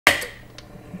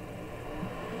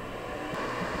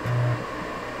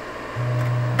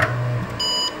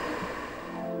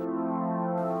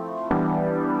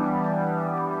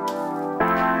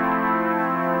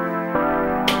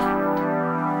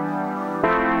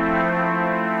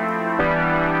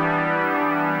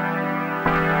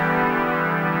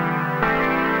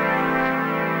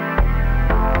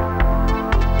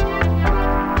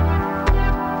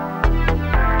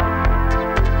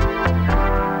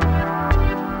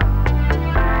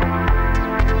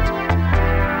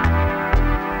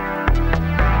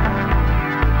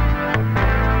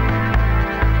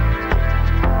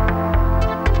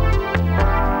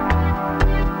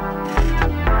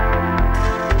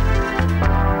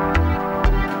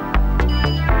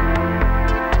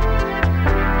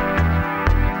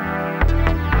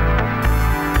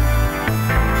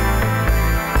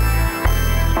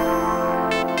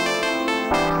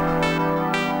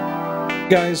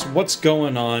Guys, what's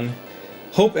going on?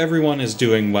 Hope everyone is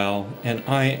doing well, and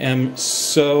I am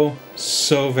so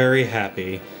very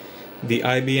happy the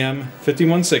IBM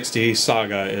 5160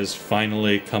 saga is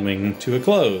finally coming to a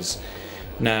close.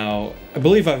 Now, I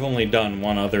believe I've only done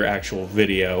one other actual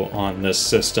video on this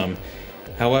system.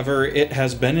 However, it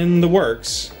has been in the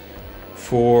works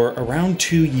for around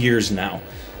 2 years now.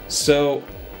 So,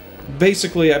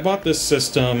 basically, I bought this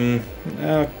system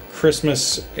about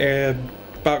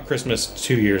Christmas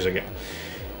 2 years ago.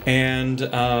 And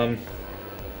I've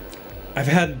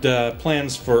had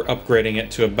plans for upgrading it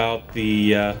to about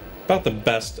the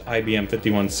best IBM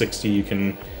 5160 you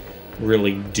can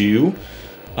really do.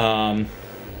 And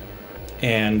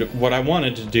what I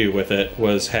wanted to do with it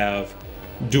was have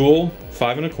dual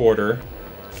 5 1/4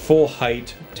 full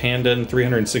height tandem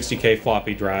 360K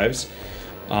floppy drives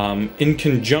in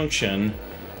conjunction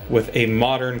with a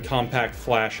modern compact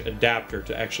flash adapter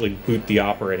to actually boot the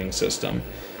operating system.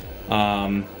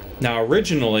 Now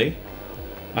originally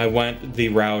I went the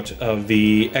route of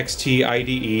the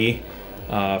XTIDE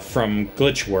from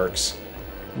Glitchworks,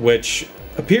 which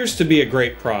appears to be a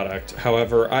great product.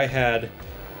 However, I had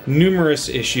numerous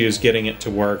issues getting it to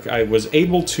work. I was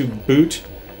able to boot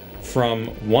from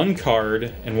one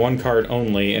card and one card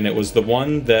only, and it was the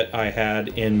one that I had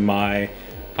in my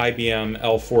IBM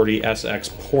L40SX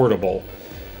portable.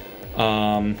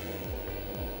 Now,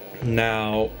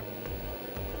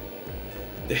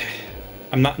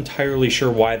 I'm not entirely sure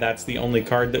why that's the only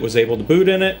card that was able to boot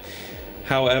in it.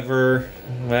 However,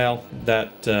 well,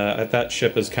 that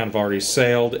ship has kind of already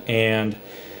sailed, and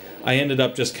I ended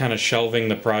up just kind of shelving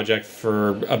the project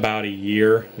for about a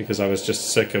year because I was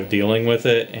just sick of dealing with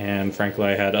it, and frankly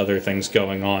I had other things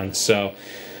going on. So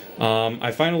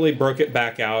I finally broke it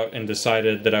back out and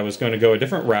decided that I was going to go a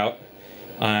different route,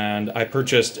 and I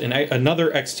purchased another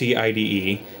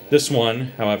XTIDE. This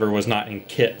one, however, was not in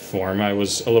kit form. I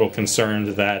was a little concerned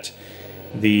that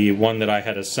the one that I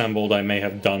had assembled I may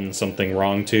have done something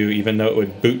wrong to, even though it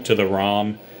would boot to the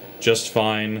ROM just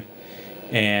fine.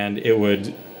 And it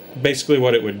would, basically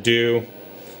what it would do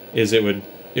is it would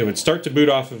start to boot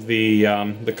off of the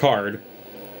card.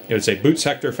 It would say boot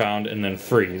sector found and then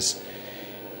freeze.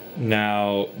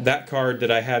 Now, that card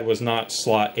that I had was not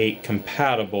slot 8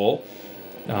 compatible,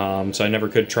 so I never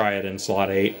could try it in slot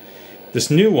 8.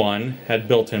 This new one had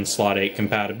built-in slot 8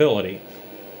 compatibility.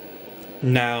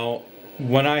 Now,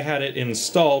 when I had it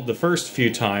installed the first few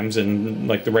times in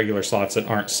like the regular slots that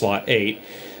aren't slot 8,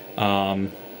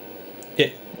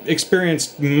 it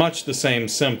experienced much the same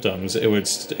symptoms. It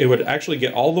would actually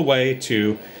get all the way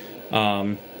to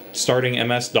starting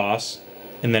MS-DOS,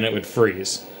 and then it would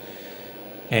freeze.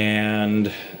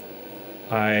 And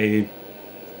I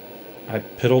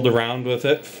piddled around with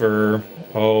it for,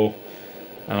 I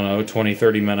don't know,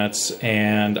 20-30 minutes,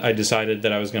 and I decided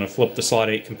that I was going to flip the slot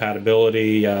 8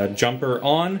 compatibility jumper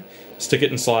on, stick it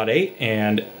in slot 8,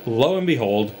 and lo and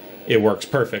behold, it works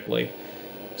perfectly.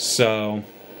 So,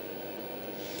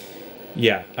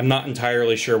 yeah, I'm not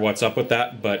entirely sure what's up with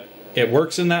that, but it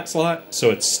works in that slot, so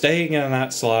it's staying in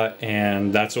that slot,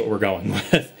 and that's what we're going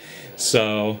with.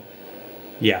 So,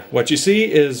 yeah, what you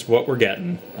see is what we're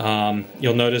getting.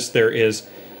 You'll notice there is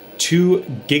 2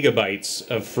 gigabytes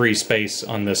of free space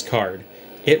on this card.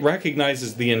 It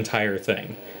recognizes the entire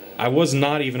thing. I was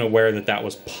not even aware that that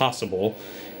was possible.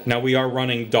 Now, we are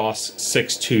running DOS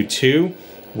 622,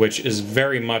 which is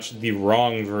very much the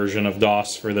wrong version of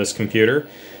DOS for this computer,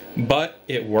 but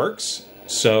it works.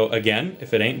 So again,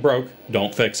 if it ain't broke,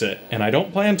 don't fix it. And I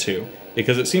don't plan to,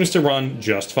 because it seems to run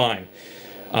just fine.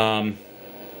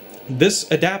 This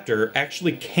adapter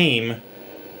actually came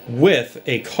with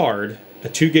a card, a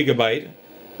 2 gigabyte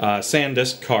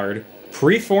SanDisk card,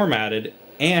 pre-formatted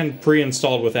and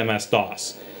pre-installed with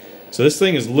MS-DOS. So this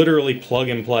thing is literally plug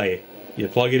and play. You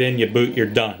plug it in, you boot, you're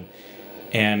done.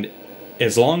 And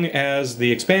as long as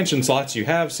the expansion slots you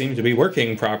have seem to be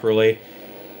working properly,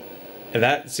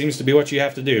 that seems to be what you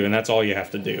have to do, and that's all you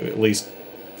have to do, at least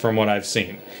from what I've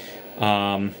seen.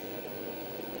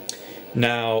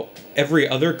 Now, every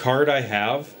other card I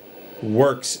have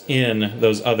works in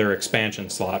those other expansion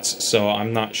slots, so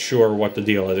I'm not sure what the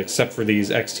deal is, except for these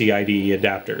XTIDE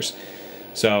adapters.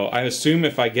 So I assume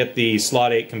if I get the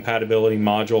slot 8 compatibility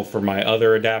module for my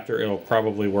other adapter, it'll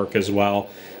probably work as well,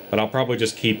 but I'll probably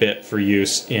just keep it for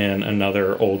use in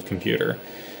another old computer.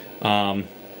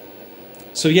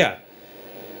 So yeah,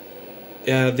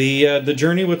 the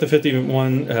journey with the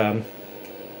 51...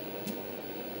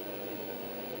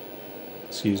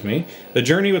 the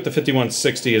journey with the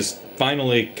 5160 is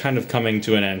finally kind of coming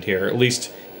to an end here, at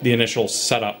least the initial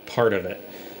setup part of it.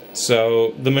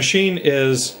 So the machine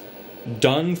is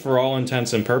done for all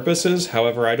intents and purposes.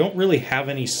 However, I don't really have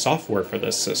any software for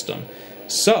this system.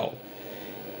 So,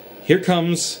 here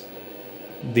comes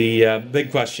the big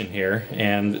question here,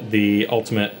 and the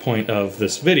ultimate point of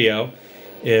this video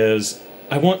is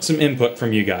I want some input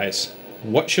from you guys.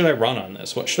 What should I run on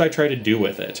this? What should I try to do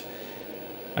with it?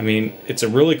 I mean, it's a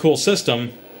really cool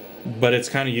system, but it's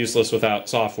kind of useless without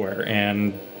software,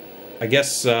 and I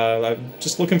guess I'm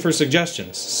just looking for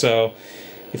suggestions. So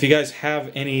if you guys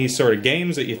have any sort of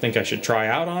games that you think I should try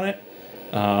out on it,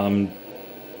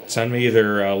 send me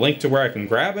either a link to where I can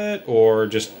grab it, or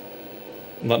just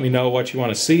let me know what you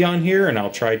want to see on here, and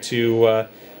I'll try to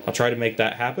make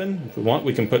that happen. If we want,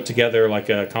 we can put together like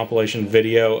a compilation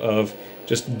video of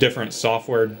just different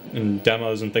software and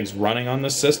demos and things running on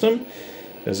this system,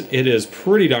 because it is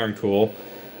pretty darn cool.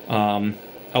 I'll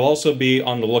also be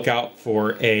on the lookout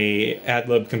for a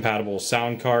AdLib compatible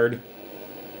sound card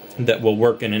that will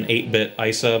work in an 8-bit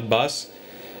ISA bus,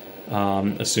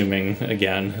 assuming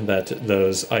again that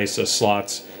those ISA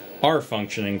slots are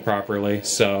functioning properly.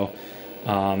 So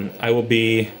I will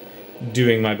be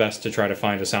doing my best to try to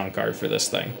find a sound card for this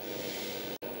thing.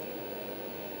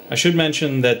 I should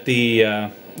mention that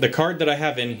the card that I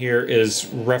have in here is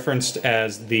referenced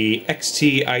as the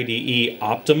XTIDE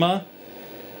Optima,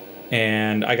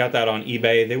 and I got that on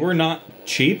eBay. They were not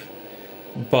cheap,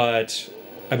 but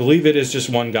I believe it is just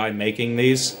one guy making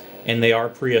these, and they are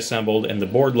pre-assembled, and the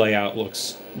board layout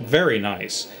looks very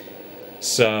nice.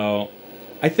 So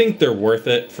I think they're worth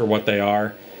it for what they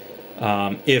are,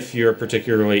 if you're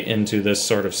particularly into this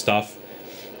sort of stuff.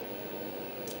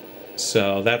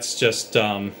 So that's just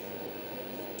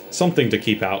something to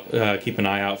keep an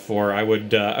eye out for. I would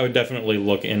definitely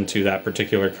look into that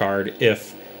particular card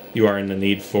if you are in the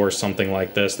need for something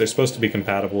like this. They're supposed to be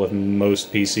compatible with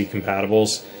most PC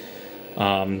compatibles.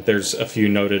 There's a few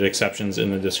noted exceptions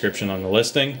in the description on the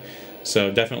listing,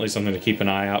 so definitely something to keep an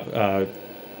eye out,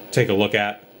 take a look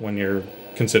at when you're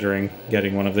considering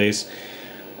getting one of these.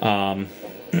 You'll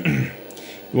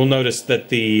notice that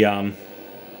the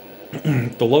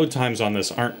load times on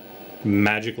this aren't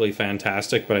magically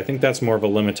fantastic, but I think that's more of a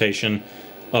limitation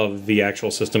of the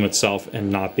actual system itself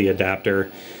and not the adapter.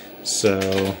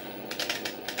 So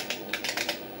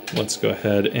let's go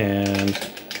ahead and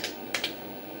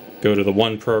go to the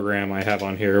one program I have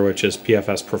on here, which is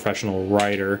PFS Professional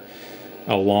Writer.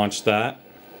 I'll launch that,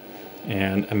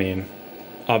 and I mean,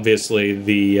 obviously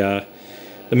the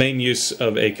main use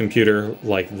of a computer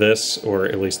like this, or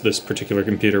at least this particular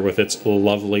computer with its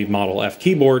lovely Model F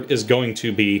keyboard, is going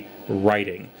to be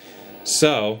writing.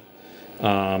 So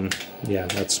yeah,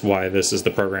 that's why this is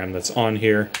the program that's on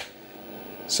here.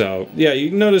 So yeah,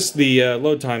 you notice the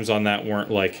load times on that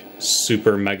weren't like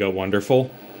super mega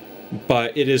wonderful,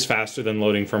 but it is faster than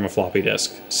loading from a floppy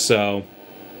disk. So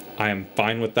I am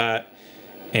fine with that,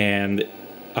 and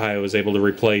I was able to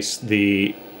replace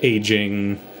the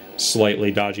aging,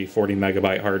 slightly dodgy 40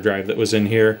 megabyte hard drive that was in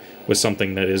here with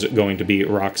something that is going to be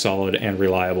rock solid and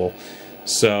reliable.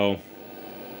 So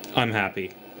I'm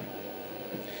happy.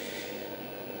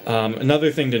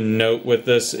 Another thing to note with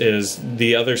this is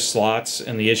the other slots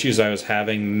and the issues I was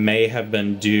having may have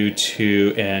been due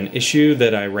to an issue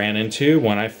that I ran into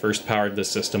when I first powered the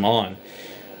system on.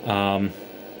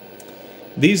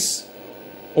 These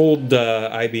old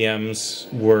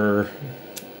IBMs were,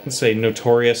 let's say,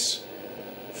 notorious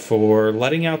for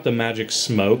letting out the magic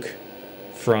smoke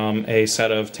from a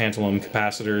set of tantalum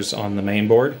capacitors on the main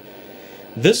board.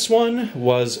 This one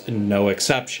was no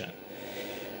exception.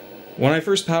 When I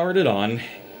first powered it on,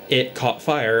 it caught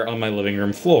fire on my living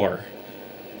room floor.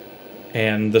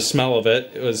 And the smell of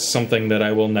it was something that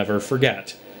I will never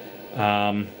forget.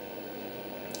 I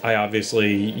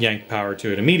obviously yanked power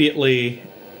to it immediately,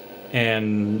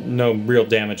 and no real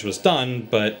damage was done,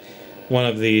 but one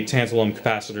of the tantalum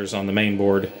capacitors on the main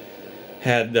board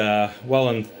had well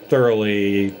and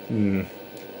thoroughly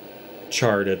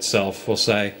charred itself, we'll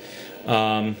say.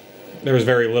 There was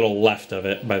very little left of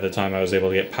it by the time I was able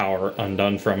to get power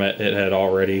undone from it. It had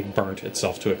already burnt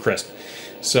itself to a crisp.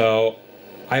 So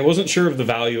I wasn't sure of the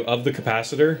value of the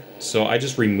capacitor, so I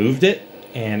just removed it,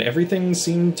 and everything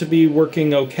seemed to be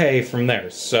working okay from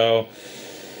there. So,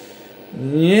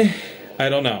 yeah, I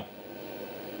don't know.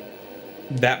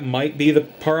 That might be the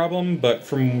problem, but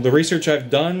from the research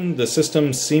I've done, the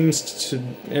system seems to,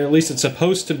 at least it's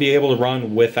supposed to be able to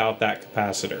run without that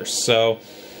capacitor. So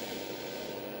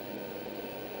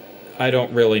I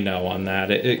don't really know on that.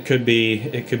 It could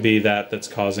be that's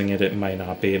causing it. It might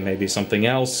not be. It may be something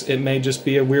else. It may just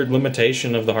be a weird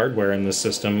limitation of the hardware in the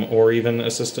system, or even a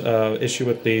issue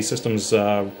with the system's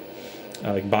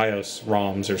like BIOS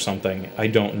ROMs or something. I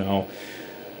don't know.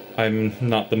 I'm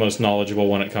not the most knowledgeable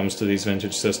when it comes to these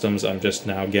vintage systems. I'm just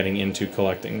now getting into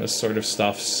collecting this sort of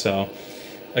stuff. So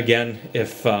again,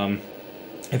 if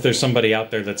there's somebody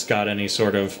out there that's got any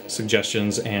sort of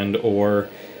suggestions and or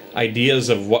ideas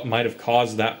of what might have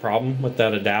caused that problem with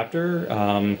that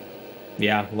adapter,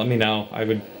 yeah, let me know. I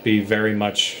would be very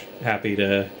much happy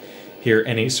to hear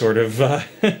any sort of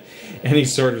any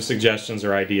sort of suggestions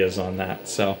or ideas on that.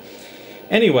 So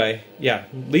anyway, yeah,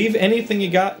 leave anything you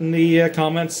got in the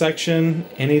comments section,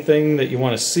 anything that you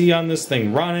want to see on this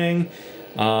thing running,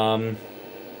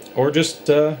 or just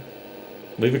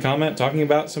leave a comment talking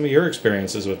about some of your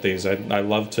experiences with these. I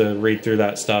love to read through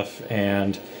that stuff,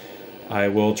 and I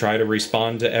will try to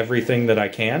respond to everything that I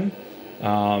can.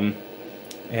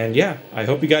 And yeah, I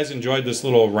hope you guys enjoyed this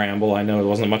little ramble. I know it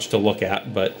wasn't much to look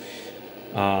at, but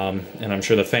and I'm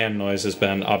sure the fan noise has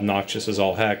been obnoxious as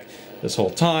all heck this whole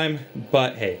time,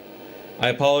 but hey, I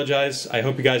apologize. I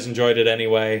hope you guys enjoyed it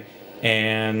anyway,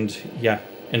 and yeah,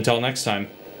 until next time,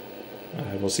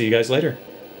 I will see you guys later.